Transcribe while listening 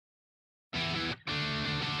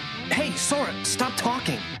Hey, Sora, stop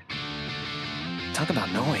talking. Talk about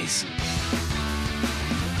noise.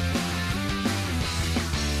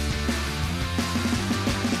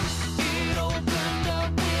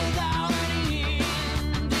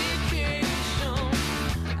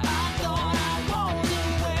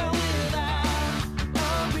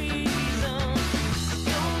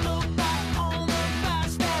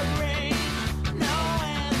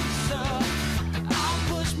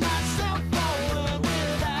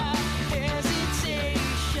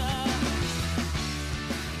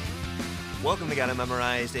 Welcome to Gotta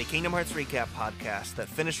Memorized, a Kingdom Hearts recap podcast that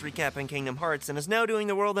finished recapping Kingdom Hearts and is now doing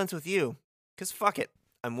The World Ends With You. Cause fuck it.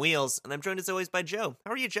 I'm Wheels, and I'm joined as always by Joe.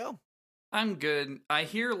 How are you, Joe? I'm good. I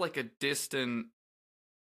hear like a distant,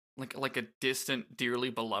 dearly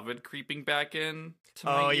beloved creeping back in to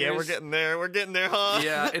my ears. We're getting there, huh?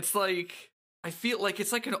 Yeah, it's like, I feel like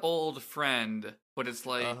it's like an old friend, but it's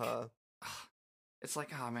like, it's like,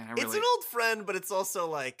 oh man, It's an old friend, but it's also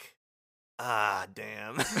like,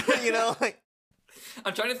 damn. You know, like,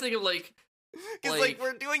 I'm trying to think of like, because like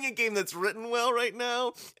we're doing a game that's written well right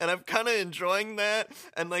now, and I'm kind of enjoying that,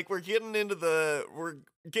 and like we're getting to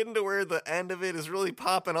where the end of it is really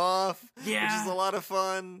popping off, yeah, which is a lot of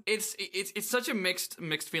fun. It's such a mixed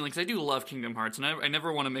feeling, because I do love Kingdom Hearts, and I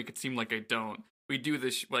never want to make it seem like I don't. We do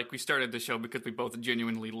this, like, we started the show because we both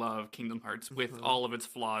genuinely love Kingdom Hearts with all of its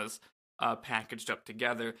flaws packaged up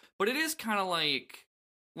together, but it is kind of like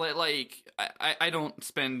I don't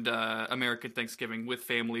spend American Thanksgiving with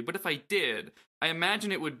family, but if I did, I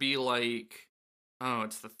imagine it would be like, oh,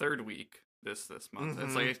 it's the third week this month.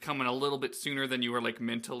 It's like it's coming a little bit sooner than you were like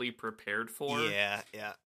mentally prepared for. Yeah.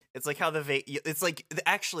 It's like how it's like,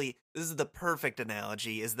 actually, this is the perfect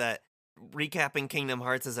analogy, is that recapping Kingdom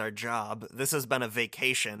Hearts is our job. This has been a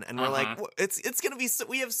vacation, and we're like, it's gonna be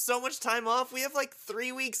we have so much time off. We have like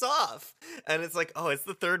 3 weeks off, and it's like, oh, it's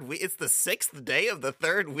the third week. It's the 6th day of the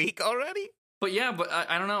third week already. But yeah, but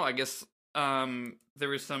I don't know. I guess there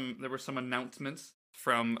were some announcements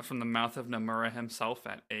from the mouth of Nomura himself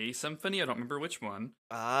at a symphony. I don't remember which one.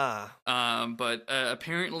 But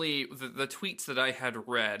apparently the tweets that I had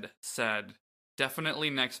read said, definitely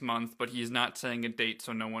next month, but he's not saying a date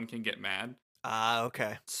so no one can get mad.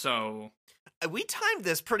 Okay. So we timed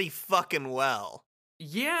this pretty fucking well.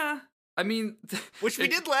 Yeah. I mean, which we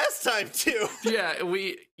did last time too.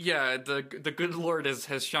 The good Lord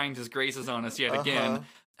has shined his graces on us yet again.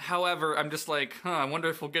 However, I'm just like, I wonder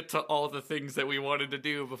if we'll get to all the things that we wanted to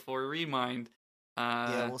do before Remind.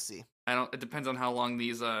 Yeah, we'll see. It depends on how long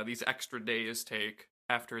these extra days take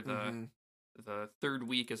after the third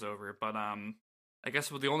week is over, but I guess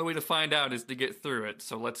the only way to find out is to get through it,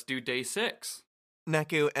 so let's do day 6.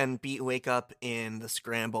 Neku and Beat wake up in the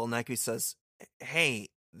scramble. Neku says, hey,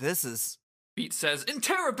 this is... Beat says,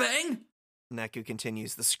 Interrobang! Neku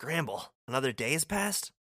continues, the scramble. Another day has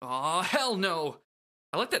passed? Aw, hell no!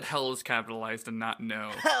 I like that hell is capitalized and not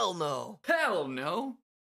no. Hell no! Hell no!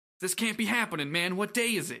 This can't be happening, man. What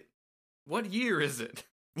day is it? What year is it?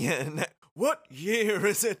 Yeah, what year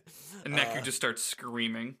is it? And Neku just starts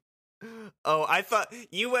screaming. Oh, I thought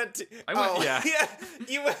you went to... yeah.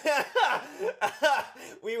 You went...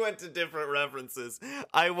 We went to different references.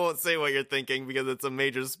 I won't say what you're thinking because it's a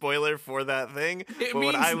major spoiler for that thing. It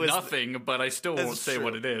means nothing, but I still won't say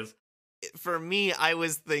what it is. For me, I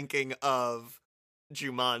was thinking of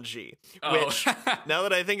Jumanji, which, now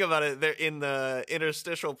that I think about it, there in the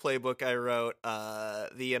interstitial playbook I wrote,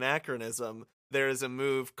 the anachronism, there is a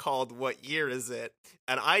move called What Year Is It?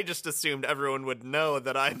 And I just assumed everyone would know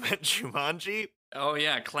that I meant Jumanji. Oh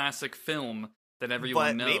yeah, classic film that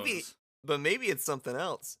everyone knows. But maybe it's something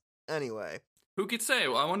else. Anyway. Who could say?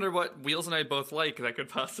 Well, I wonder what Wheels and I both like that could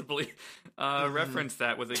possibly reference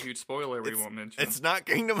that with a huge spoiler we won't mention. It's not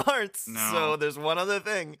Kingdom Hearts, so there's one other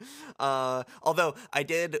thing. Although I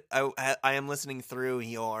am listening through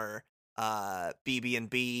your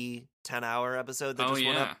BB&B 10-hour episode that just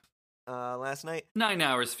went up last night. 9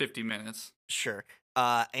 hours, 50 minutes. Sure.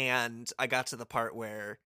 And I got to the part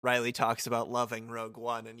where Riley talks about loving Rogue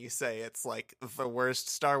One, and you say it's like the worst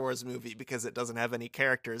Star Wars movie because it doesn't have any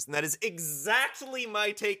characters, and that is exactly my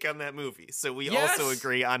take on that movie. So we also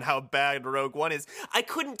agree on how bad Rogue One is. I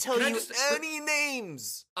couldn't tell you any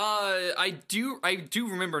names. I do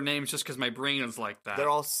remember names just because my brain is like that. They're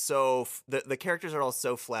all so the characters are all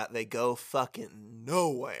so flat. They go fucking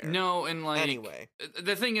nowhere. No, and like anyway,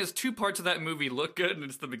 the thing is, 2 parts of that movie look good, and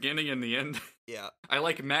it's the beginning and the end. Yeah, I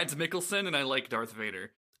like Mads Mikkelsen and I like Darth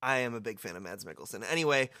Vader. I am a big fan of Mads Mikkelsen.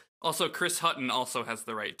 Anyway. Also, Chris Hutton also has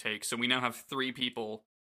the right take, so we now have 3 people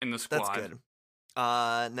in the squad. That's good.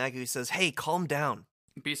 Nagu says, hey, calm down.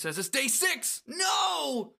 B says, it's day 6!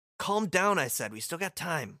 No! Calm down, I said. We still got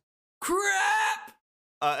time. Crap!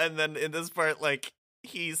 And then in this part, like,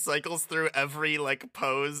 he cycles through every, like,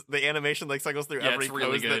 pose. The animation, like, cycles through every it's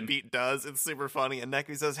really pose that good. Beat does. It's super funny. And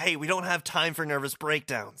Neku says, hey, we don't have time for nervous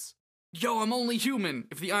breakdowns. Yo, I'm only human.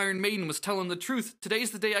 If the Iron Maiden was telling the truth,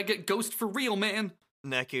 today's the day I get ghost for real, man.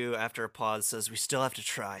 Neku, after a pause, says, we still have to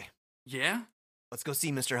try. Yeah? Let's go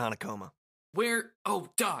see Mr. Hanakoma. Where? Oh,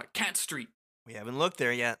 duh, Cat Street. We haven't looked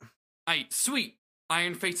there yet. Aight, sweet.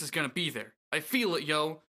 Iron Face is gonna be there. I feel it,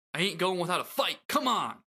 yo. I ain't going without a fight. Come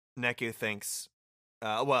on. Neku thinks,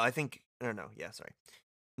 Neku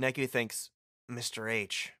thinks, Mr.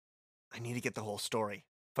 H, I need to get the whole story.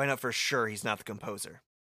 Find out for sure he's not the composer.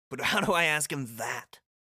 But how do I ask him that?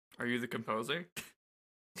 Are you the composer?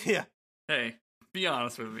 Yeah. Hey, be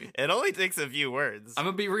honest with me. It only takes a few words. I'm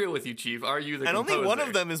gonna be real with you, Chief. Are you the and composer? only one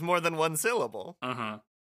of them is more than one syllable. Uh-huh.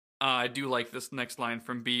 I do like this next line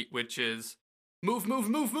from Beat, which is, move, move,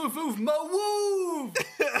 move, move, move, Mawoof!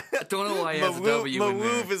 I don't know why it has a W in there.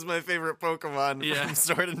 Mawoof is my favorite Pokemon from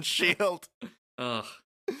Sword and Shield. Ugh.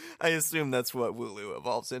 I assume that's what Wooloo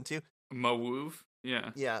evolves into. Mawoof?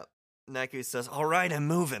 Yeah. Yeah. Neku says, all right, I'm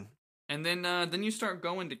moving. And then you start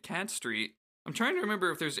going to Cat Street. I'm trying to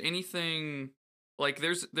remember if there's anything, like,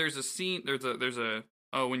 there's a scene,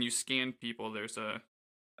 when you scan people, there's a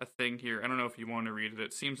thing here. I don't know if you want to read it.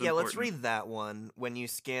 It seems important. Yeah, let's read that one. When you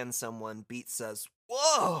scan someone, Beat says,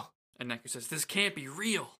 whoa! And Neku says, this can't be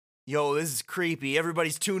real. Yo, this is creepy.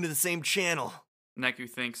 Everybody's tuned to the same channel. Neku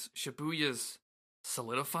thinks, Shibuya's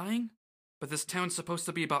solidifying? But this town's supposed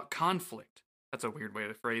to be about conflict. That's a weird way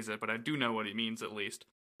to phrase it, but I do know what he means at least.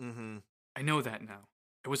 Mm-hmm. I know that now.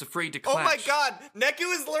 I was afraid to clash. Oh my god!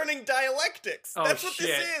 Neku is learning dialectics! Oh, That's what shit.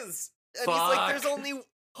 this is! And Fuck. he's like, there's only...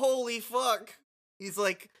 Holy fuck. He's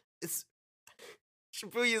like,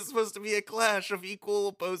 Shibuya is supposed to be a clash of equal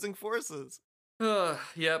opposing forces.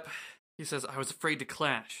 Yep. He says, I was afraid to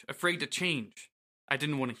clash, afraid to change. I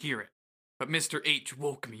didn't want to hear it. But Mr. H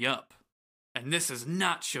woke me up. And this is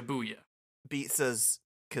not Shibuya. Beat says,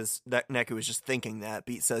 because Neku was just thinking that,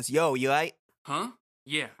 Beat says, yo, you aight? Huh?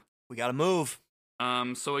 Yeah. We gotta move.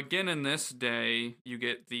 So again in this day, you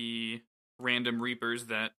get the random Reapers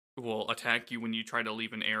that will attack you when you try to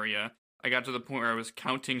leave an area. I got to the point where I was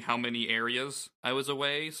counting how many areas I was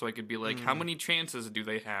away, so I could be like, how many chances do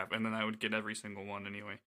they have? And then I would get every single one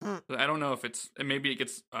anyway. So I don't know if maybe it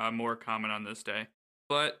gets more common on this day.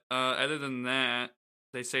 But other than that,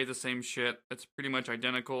 they say the same shit. It's pretty much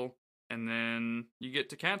identical. And then you get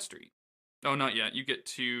to Cat Street. Oh, not yet. You get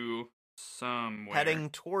to somewhere.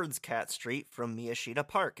 Heading towards Cat Street from Miyashita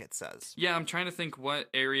Park, it says. Yeah, I'm trying to think what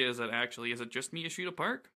area is it actually. Is it just Miyashita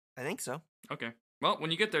Park? I think so. Okay. Well,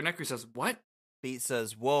 when you get there, Neku says, what? Beat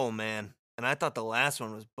says, whoa, man. And I thought the last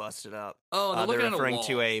one was busted up. Oh, they're looking at a referring wall.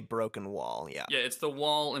 to a broken wall, yeah. Yeah, it's the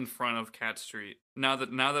wall in front of Cat Street. Now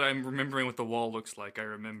that I'm remembering what the wall looks like, I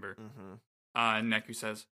remember. Mm-hmm. And Neku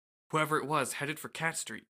says, whoever it was headed for Cat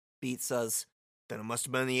Street. Beat says, then it must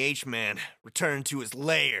have been the H-Man, returned to his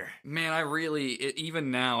lair. Man,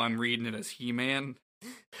 even now I'm reading it as He-Man.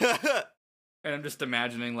 And I'm just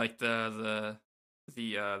imagining like the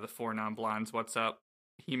 4 non-blondes what's up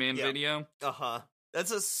He-Man video. Uh-huh.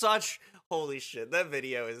 That's such holy shit. That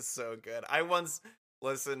video is so good. I once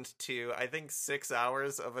listened to, I think, 6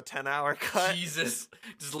 hours of a 10-hour cut. Jesus.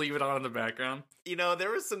 Just leave it on in the background. You know, there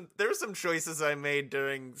were some choices I made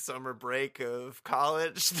during summer break of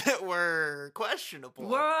college that were questionable.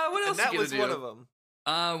 What else? And that you was do? one of them.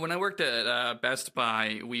 When I worked at Best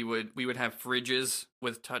Buy, we would have fridges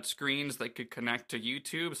with touchscreens that could connect to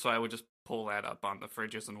YouTube, so I would just pull that up on the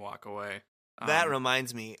fridges and walk away. That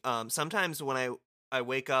reminds me, sometimes when I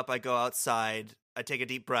wake up, I go outside, I take a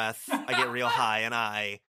deep breath, I get real high, and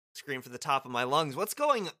I scream for the top of my lungs, what's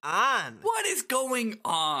going on? What is going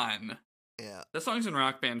on? Yeah. That song's in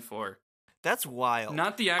Rock Band 4. That's wild.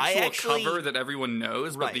 Not the actual cover that everyone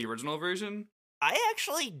knows, but the original version. I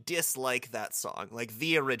actually dislike that song. Like,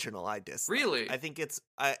 the original I dislike. Really? I think it's...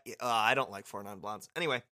 I don't like 4 Non-Blondes.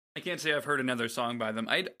 Anyway. I can't say I've heard another song by them.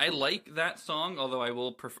 I like that song, although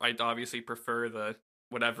I'd obviously prefer the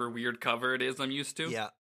whatever weird cover it is I'm used to. Yeah.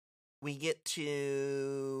 We get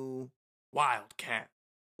to... Wildcat.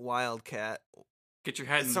 Get your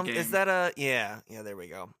head in the game. Is that a... Yeah, there we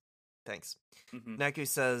go. Thanks. Mm-hmm. Neku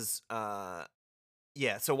says, so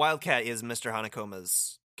Wildcat is Mr.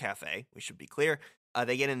 Hanakoma's cafe, we should be clear.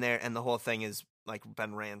 They get in there, and the whole thing is, like,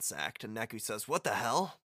 been ransacked, and Neku says, what the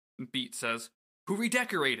hell? Beat says, who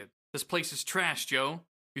redecorated? This place is trash, Joe.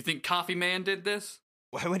 You think Coffee Man did this?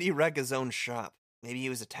 Why would he wreck his own shop? Maybe he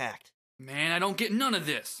was attacked. Man, I don't get none of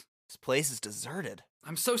this. This place is deserted.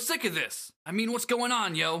 I'm so sick of this. I mean, what's going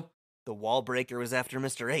on, yo? The wall breaker was after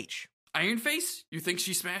Mr. H. Iron Face? You think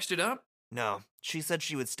she smashed it up? No, she said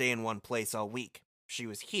she would stay in one place all week. If she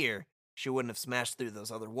was here, she wouldn't have smashed through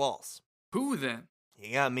those other walls. Who then?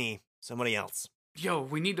 You got me. Somebody else. Yo,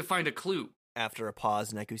 we need to find a clue. After a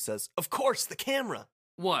pause, Neku says, Of course, the camera!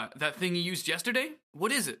 What, that thing you used yesterday?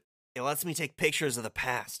 What is it? It lets me take pictures of the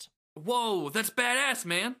past. Whoa, that's badass,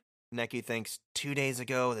 man. Neku thinks 2 days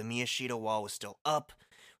ago the Miyashita wall was still up,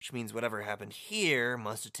 which means whatever happened here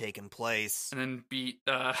must have taken place. And then Beat,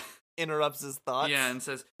 Interrupts his thoughts. yeah, and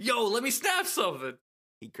says, yo, let me snap something.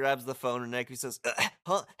 He grabs the phone and Neku says,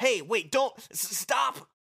 huh? Hey, wait, don't! Stop!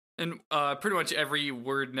 And pretty much every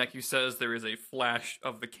word Neku says, there is a flash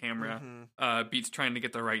of the camera. Beat's trying to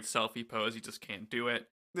get the right selfie pose, he just can't do it.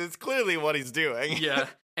 That's clearly what he's doing. Yeah,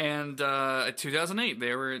 and 2008,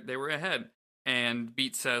 they were ahead. And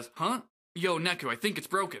Beat says, huh? Yo, Neku, I think it's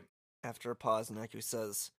broken. After a pause, Neku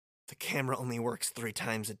says, The camera only works 3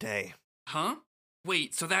 times a day. Huh?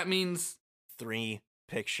 Wait, so that means... 3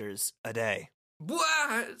 pictures a day.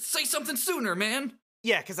 What? Say something sooner, man.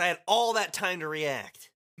 Yeah, because I had all that time to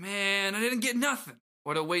react. Man, I didn't get nothing.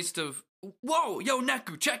 What a waste of... Whoa, yo,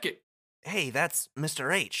 Neku, check it. Hey, that's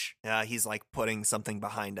Mr. H. He's like putting something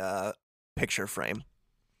behind a picture frame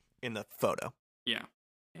in the photo. Yeah.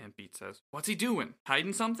 And Beat says, what's he doing?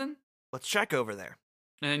 Hiding something? Let's check over there.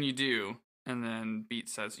 And you do. And then Beat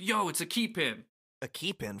says, yo, it's a key pin. A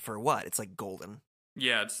key pin for what? It's like golden.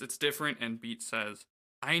 Yeah, it's different. And Beat says,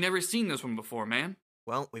 I ain't never seen this one before, man.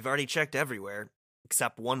 Well, we've already checked everywhere,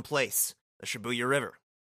 except one place, the Shibuya River.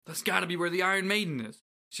 That's gotta be where the Iron Maiden is.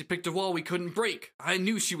 She picked a wall we couldn't break. I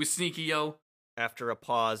knew she was sneaky, yo. After a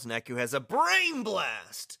pause, Neku has a brain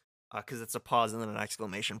blast! Because it's a pause and then an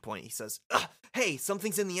exclamation point. He says, hey,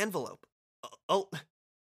 something's in the envelope. Oh,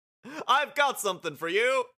 I've got something for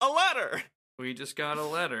you! A letter! We just got a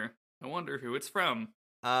letter. I wonder who it's from.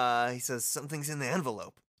 He says, something's in the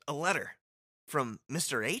envelope. A letter. From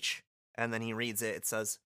Mr. H? And then he reads it. It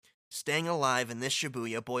says, staying alive in this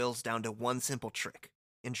Shibuya boils down to one simple trick.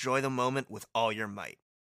 Enjoy the moment with all your might.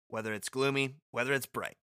 Whether it's gloomy, whether it's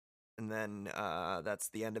bright. And then, that's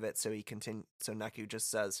the end of it. So So Neku just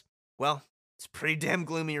says, well, it's pretty damn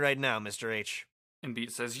gloomy right now, Mr. H. And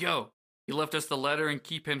Beat says, yo, he left us the letter and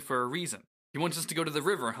key pin for a reason. He wants us to go to the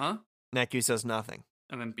river, huh? Neku says nothing.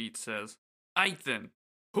 And then Beat says, aight then.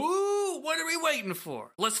 Who? What are we waiting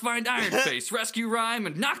for? Let's find Iron Face, rescue Rhyme,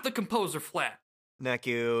 and knock the composer flat.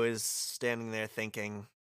 Neku is standing there thinking,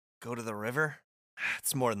 go to the river?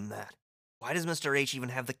 It's more than that. Why does Mr. H even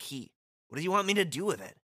have the key? What does he want me to do with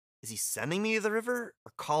it? Is he sending me to the river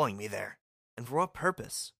or calling me there? And for what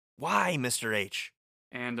purpose? Why, Mr. H?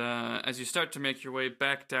 And as you start to make your way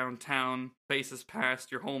back downtown, faces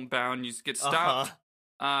past, you're homebound, you get stopped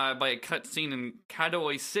by a cutscene in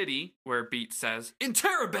Kadoi City, where Beat says,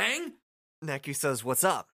 Interrobang! Neku says, what's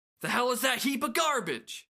up? The hell is that heap of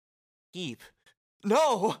garbage? Heap?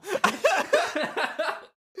 No!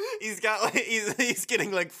 He's got like, he's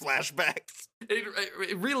getting like flashbacks.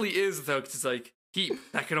 It really is, though, 'cause it's like, heap,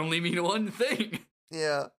 that can only mean one thing.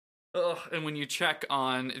 Yeah. Ugh, and when you check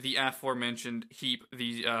on the aforementioned heap,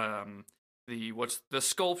 the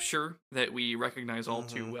sculpture that we recognize all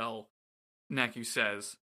too well, Neku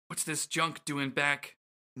says, what's this junk doing back?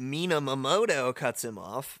 Minamoto cuts him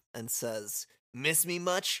off and says, miss me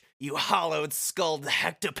much, you hollowed-skulled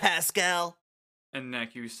hectopascal? And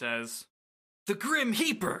Neku says, the Grim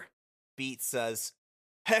Heaper! Beat says,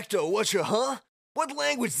 Hector, whatcha, huh? What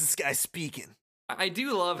language this guy speaking? I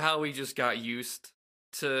do love how we just got used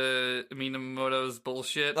to Minamoto's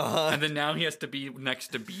bullshit, and then now he has to be next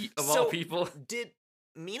to Beat, of all people. Did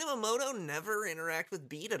Minamoto never interact with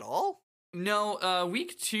Beat at all? No,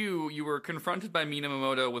 week 2, you were confronted by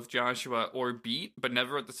Minamoto with Joshua or Beat, but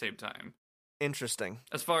never at the same time. Interesting.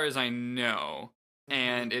 As far as I know.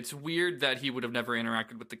 And it's weird that he would have never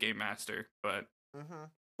interacted with the Game Master, but...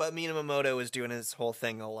 But Minamoto was doing his whole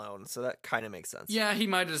thing alone, so that kind of makes sense. Yeah, he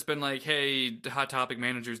might have just been like, hey, Hot Topic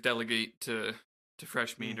managers delegate to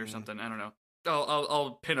Fresh Meat or something. I don't know.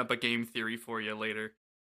 I'll pin up a game theory for you later.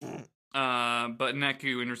 But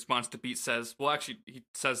Neku, in response to Beat, says... Well, actually, he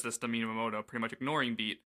says this to Minamoto, pretty much ignoring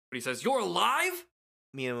Beat. But he says, you're alive?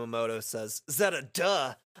 Minamoto says, Zeta,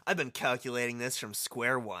 duh! I've been calculating this from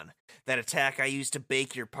square one. That attack I used to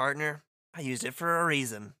bake your partner, I used it for a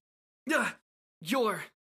reason.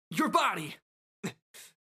 Your body!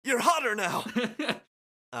 You're hotter now!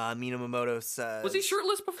 Minamoto says... Was he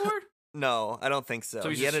shirtless before? No, I don't think so. So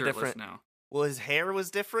he's he had just a shirtless different... now. Well, his hair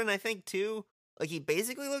was different, I think, too. Like, he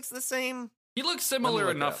basically looks the same. He looks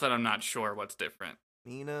similar enough that I'm not sure what's different.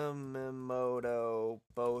 Minamoto,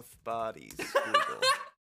 both bodies. Google.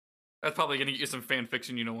 That's probably going to get you some fan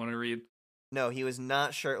fiction you don't want to read. No, he was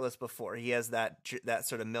not shirtless before. He has that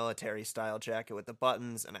sort of military style jacket with the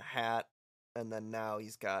buttons and a hat, and then now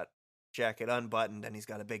he's got jacket unbuttoned and he's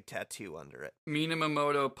got a big tattoo under it.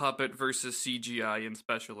 Minamoto puppet versus CGI in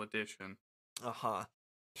special edition.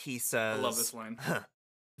 He says, I love this line.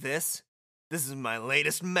 This is my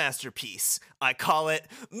latest masterpiece. I call it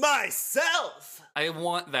myself. I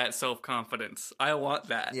want that self-confidence. I want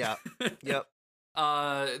that. Yeah. Yep.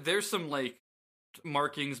 There's some like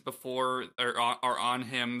markings before or are on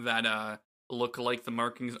him that look like the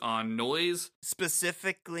markings on Noise.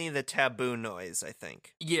 Specifically the taboo noise, I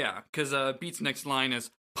think. Yeah, because Beat's next line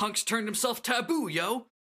is, Punk's turned himself taboo, yo!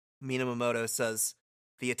 Minamoto says,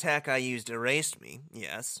 the attack I used erased me,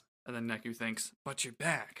 yes. And then Neku thinks, but you're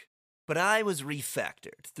back. But I was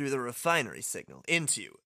refactored through the refinery signal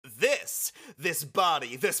into this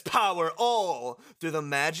body, this power, all through the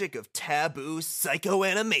magic of taboo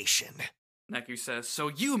psychoanimation. Neku says, so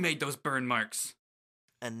you made those burn marks.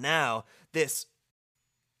 And now, this...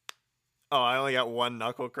 Oh, I only got one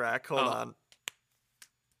knuckle crack. Hold on.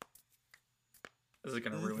 This is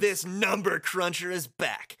gonna ruin this number cruncher is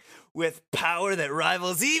back, with power that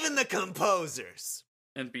rivals even the composers.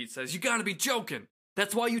 And Beat says, you gotta be joking.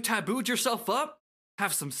 That's why you tabooed yourself up?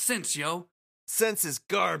 Have some sense, yo. Sense is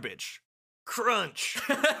garbage. Crunch.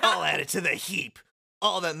 I'll add it to the heap.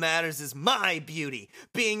 All that matters is my beauty.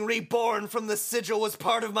 Being reborn from the sigil was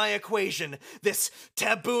part of my equation. This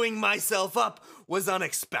tabooing myself up was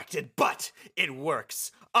unexpected, but it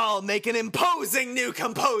works. I'll make an imposing new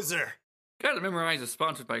composer. Gotta memorize is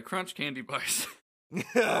sponsored by Crunch Candy Bars.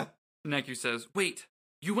 Neku says, wait,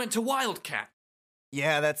 you went to Wildcat.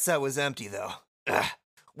 Yeah, that set was empty, though.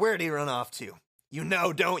 Where'd he run off to? You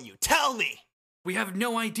know, don't you? Tell me! We have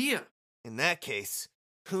no idea. In that case,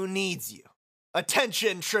 who needs you?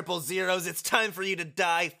 Attention, 000s, it's time for you to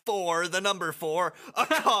die for the number 4, a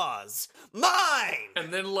cause. Mine!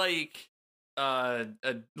 And then, like, a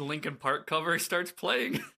Linkin Park cover starts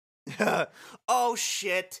playing. Oh,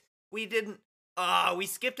 shit. We didn't... we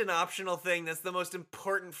skipped an optional thing that's the most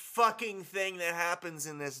important fucking thing that happens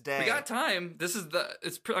in this day. We got time. This is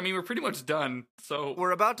we're pretty much done, so...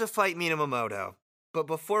 We're about to fight Minamoto, but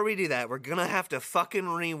before we do that, we're gonna have to fucking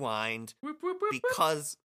rewind,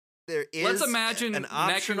 because there is an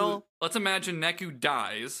optional... Let's imagine Neku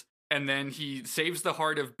dies, and then he saves the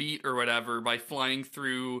heart of Beat or whatever by flying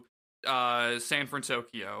through San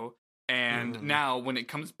Francisco. And now, when it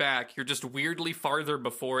comes back, you're just weirdly farther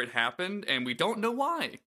before it happened, and we don't know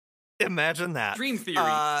why. Imagine that. Dream theory.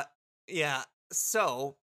 Yeah.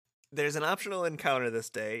 So, there's an optional encounter this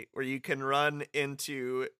day where you can run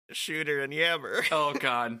into Shooter and Yammer. Oh,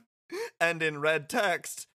 God. And in red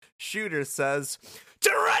text, Shooter says, to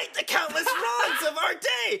right the countless wrongs of our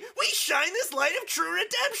day, we shine this light of true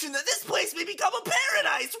redemption that this place may become a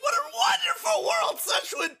paradise. What a wonderful world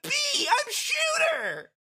such would be. I'm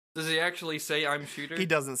Shooter. Does he actually say I'm Shooter? He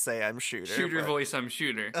doesn't say I'm Shooter. Shooter voice, I'm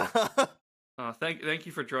Shooter. Thank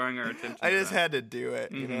you for drawing our attention. I just had to do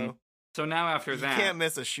it, you know. So now after that... You can't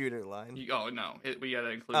miss a Shooter line. Oh, no. We gotta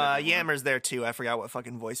include it. Yammer's there, too. I forgot what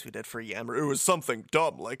fucking voice we did for Yammer. It was something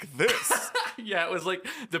dumb like this. Yeah, it was like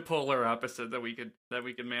the polar opposite that we could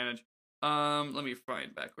manage. Let me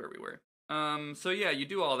find back where we were. So yeah, you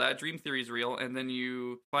do all that. Dream theory is real, and then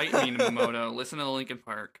you fight Minamoto, listen to the Linkin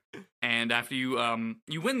Park, and after you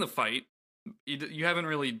win the fight, you haven't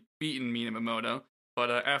really beaten Minamoto, but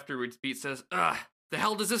afterwards, Beat says, the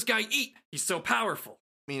hell does this guy eat? He's so powerful.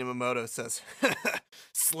 Minamoto says,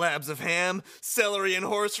 slabs of ham, celery and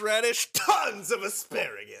horseradish, tons of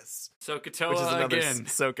asparagus. Sokotoa which is another again.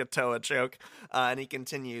 Sokotoa joke. And he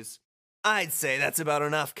continues, I'd say that's about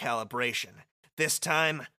enough calibration. This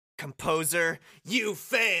time, composer, you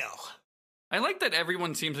fail. I like that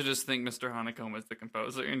everyone seems to just think Mr. Honeycomb is the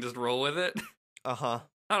composer and just roll with it. Uh-huh.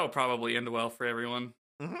 That'll probably end well for everyone.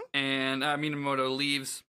 Mm-hmm. And Minamoto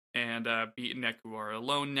leaves, and Beat and Neku are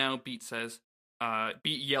alone now. Beat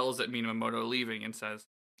yells at Minamoto leaving and says,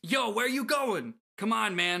 yo, where you going? Come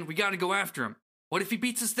on, man, we gotta go after him. What if he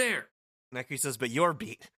beats us there? Neku says, but you're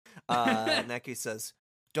Beat. Neku says,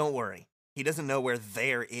 don't worry. He doesn't know where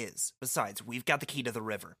there is. Besides, we've got the key to the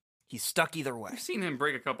river. He's stuck either way. I've seen him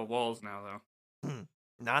break a couple walls now, though.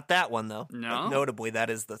 Not that one, though. No? But notably, that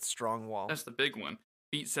is the strong wall. That's the big one.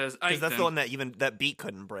 Beat says, because that's the one that Beat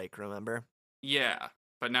couldn't break, remember? Yeah,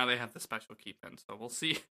 but now they have the special key pin, so we'll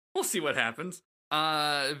see. We'll see what happens.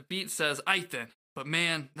 Beat says, then. But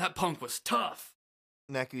man, that punk was tough.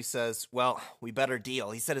 Neku says, well, we better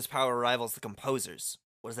deal. He said his power rivals the composers.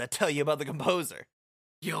 What does that tell you about the composer?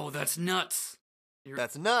 Yo, that's nuts.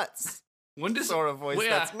 That's nuts. When does sort of voice? Well,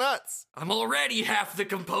 that's nuts. I'm already half the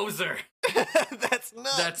composer. That's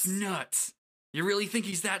nuts. That's nuts. You really think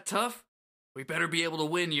he's that tough? We better be able to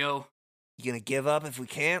win, yo. You gonna give up if we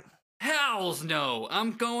can't? Hells no.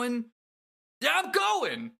 I'm going.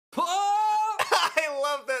 Oh! I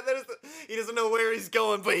love that. He doesn't know where he's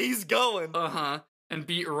going, but he's going. And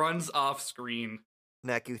Beat runs off screen.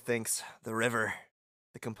 Neku thinks the river,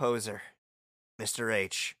 the composer, Mr.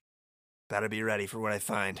 H. Better be ready for what I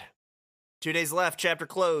find. 2 days left. Chapter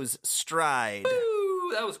close. Stride.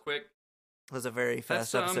 Woo! That was quick. It was a very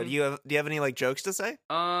fast episode. Do you have any like jokes to say?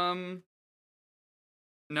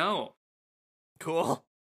 No. Cool.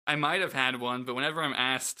 I might have had one, but whenever I'm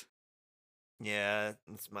asked, yeah,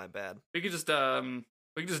 it's my bad. we could just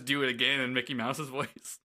do it again in Mickey Mouse's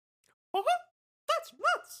voice. That's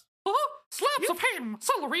nuts. Slabs of ham,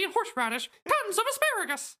 celery, and horseradish, tons of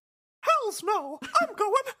asparagus. Hells no. I'm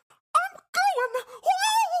going.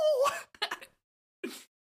 Whoa!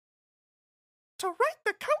 To right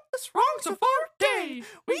the countless wrongs of our day,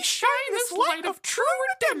 we shine this light of true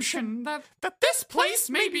redemption, that this place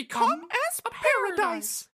may become as a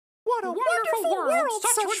paradise. What a wonderful world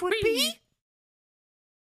such would be.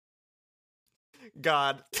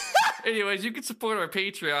 God. Anyways, you can support our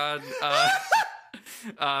Patreon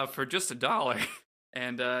for just $1,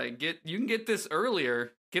 and you can get this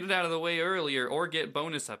earlier, get it out of the way earlier, or get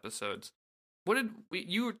bonus episodes. What did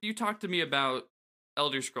you talked to me about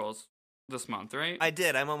Elder Scrolls this month, right? I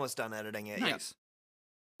did. I'm almost done editing it. Nice.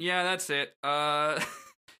 Yeah, that's it.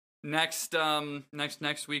 Next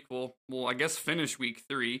week we'll I guess finish week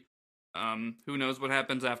 3. Who knows what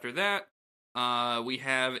happens after that?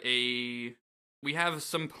 We have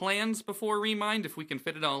some plans before Remind if we can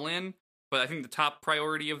fit it all in, but I think the top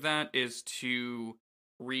priority of that is to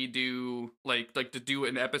redo like to do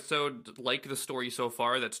an episode like the story so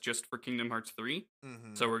far that's just for Kingdom Hearts 3.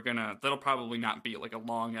 Mm-hmm. So that'll probably not be like a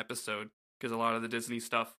long episode because a lot of the Disney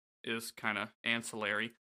stuff is kind of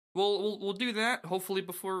ancillary. We'll do that hopefully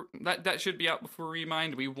before that should be out before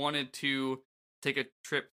Remind. We wanted to take a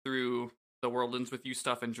trip through the World Ends With You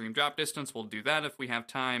stuff in Dream Drop Distance. We'll do that if we have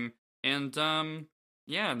time. And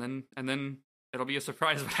yeah, and then it'll be a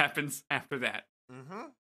surprise what happens after that. Mm-hmm.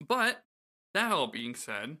 But that all being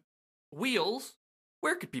said, Wheels,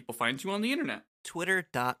 where could people find you on the internet?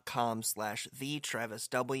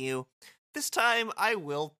 Twitter.com/TheTravisW. This time I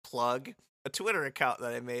will plug a Twitter account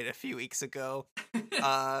that I made a few weeks ago.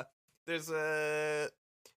 There's a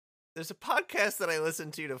podcast that I listen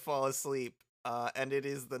to fall asleep, and it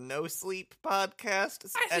is the No Sleep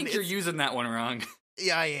podcast. I think you're using that one wrong.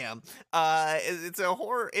 Yeah, I am.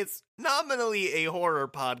 It's nominally a horror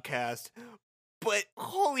podcast, but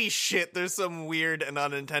holy shit, there's some weird and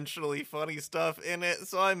unintentionally funny stuff in it.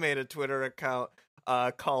 So I made a Twitter account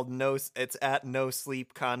called it's at No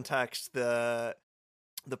Sleep Context. The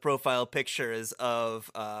profile picture is of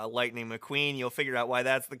Lightning McQueen. You'll figure out why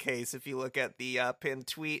that's the case if you look at the pinned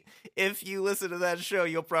tweet. If you listen to that show,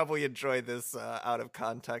 you'll probably enjoy this out of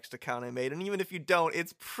context account I made. And even if you don't,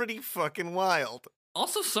 it's pretty fucking wild.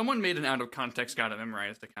 Also, someone made an out of context got a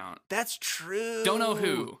memorized account. That's true. Don't know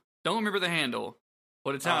who. Don't remember the handle,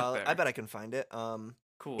 but it's out there. I bet I can find it.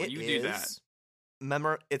 Cool. You do that.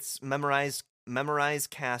 It's Memorize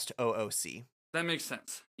Cast OOC. That makes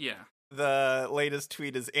sense. Yeah. The latest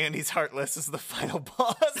tweet is Andy's Heartless is the final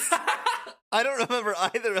boss. I don't remember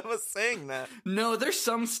either of us saying that. No, there's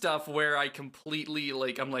some stuff where I completely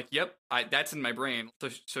I'm like, yep, that's in my brain.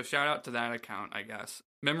 So shout out to that account, I guess.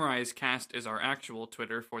 Memorize Cast is our actual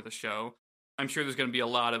Twitter for the show. I'm sure there's going to be a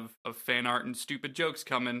lot of fan art and stupid jokes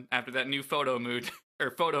coming after that new photo mood,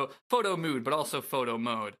 or photo mood, but also photo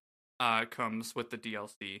mode comes with the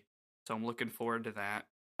DLC. So I'm looking forward to that.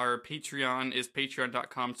 Our Patreon is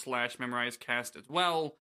patreon.com/memorizecast as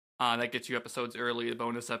well. That gets you episodes early, the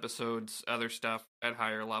bonus episodes, other stuff at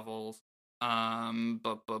higher levels. I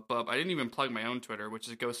didn't even plug my own Twitter, which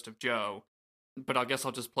is Ghost of Joe. But I guess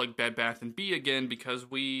I'll just plug Bed Bath & Bee again because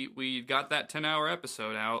we got that 10-hour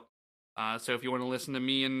episode out. So if you want to listen to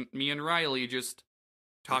me and Riley just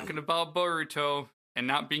talking about Boruto and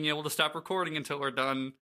not being able to stop recording until we're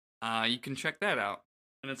done, you can check that out.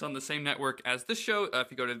 And it's on the same network as this show.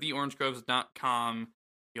 If you go to theorangegroves.com,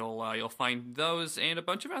 you'll find those and a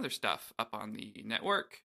bunch of other stuff up on the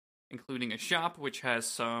network, including a shop which has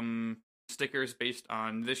some stickers based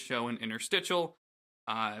on this show and Interstitial.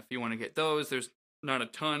 If you want to get those, there's not a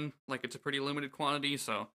ton. It's a pretty limited quantity.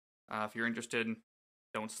 So if you're interested,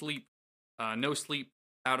 don't sleep. No sleep.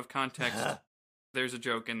 Out of context. There's a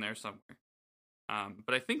joke in there somewhere.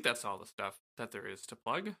 But I think that's all the stuff that there is to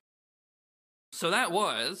plug. So that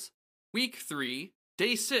was week 3,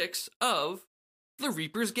 day 6 of The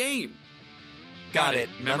Reaper's Game. Got it.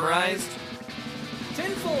 Memorized?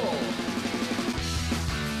 Tenfold!